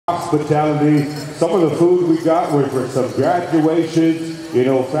hospitality. Some of the food we got were for some graduations. You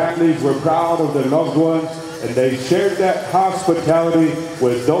know, families were proud of their loved ones, and they shared that hospitality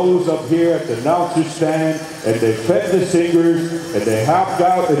with those up here at the announcer stand, and they fed the singers, and they helped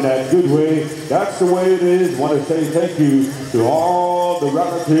out in that good way. That's the way it is. I want to say thank you to all the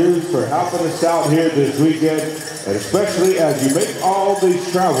relatives for helping us out here this weekend, and especially as you make all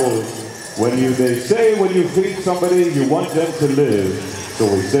these travels. They say when you feed somebody, you want them to live. So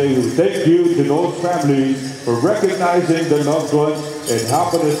we say thank you to those families for recognizing their loved ones and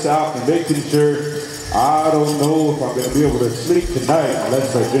helping us out and making sure. I don't know if I'm going to be able to sleep tonight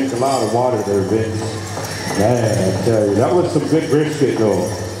unless I drink a lot of water there, Vince. Man, I tell you, that was some good brisket though.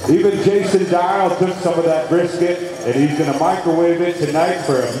 Even Jason Dial took some of that brisket and he's going to microwave it tonight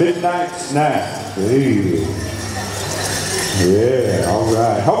for a midnight snack. Hey. Yeah, all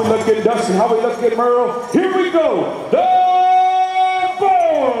right. How we looking, Dustin? How we looking, Merle? Here we go. The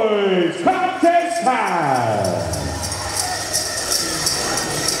boys contest time.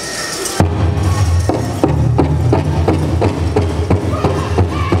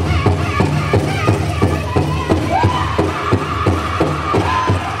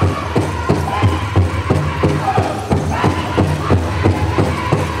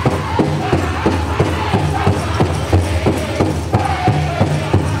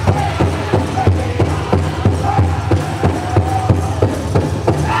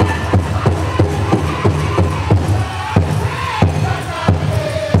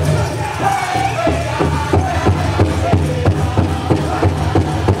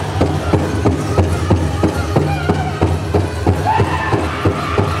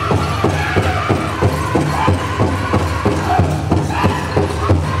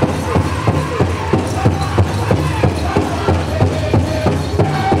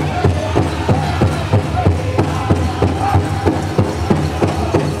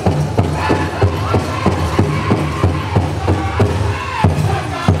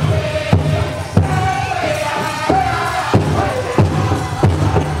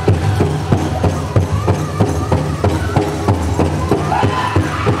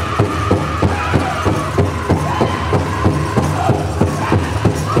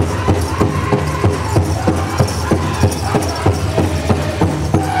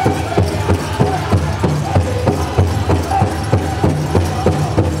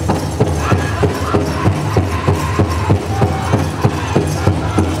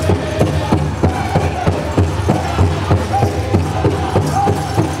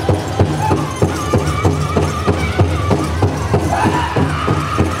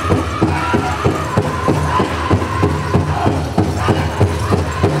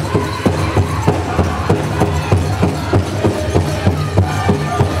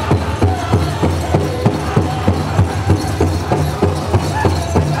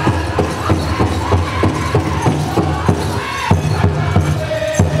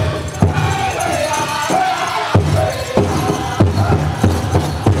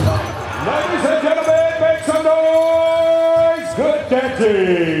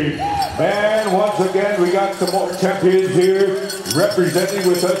 Man, once again, we got some more champions here representing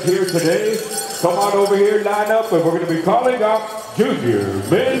with us here today. Come on over here, line up, and we're going to be calling up Junior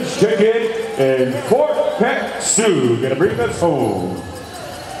Men's Chicken and Fort Peck Sioux. Going to bring us home.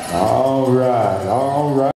 All right, all right.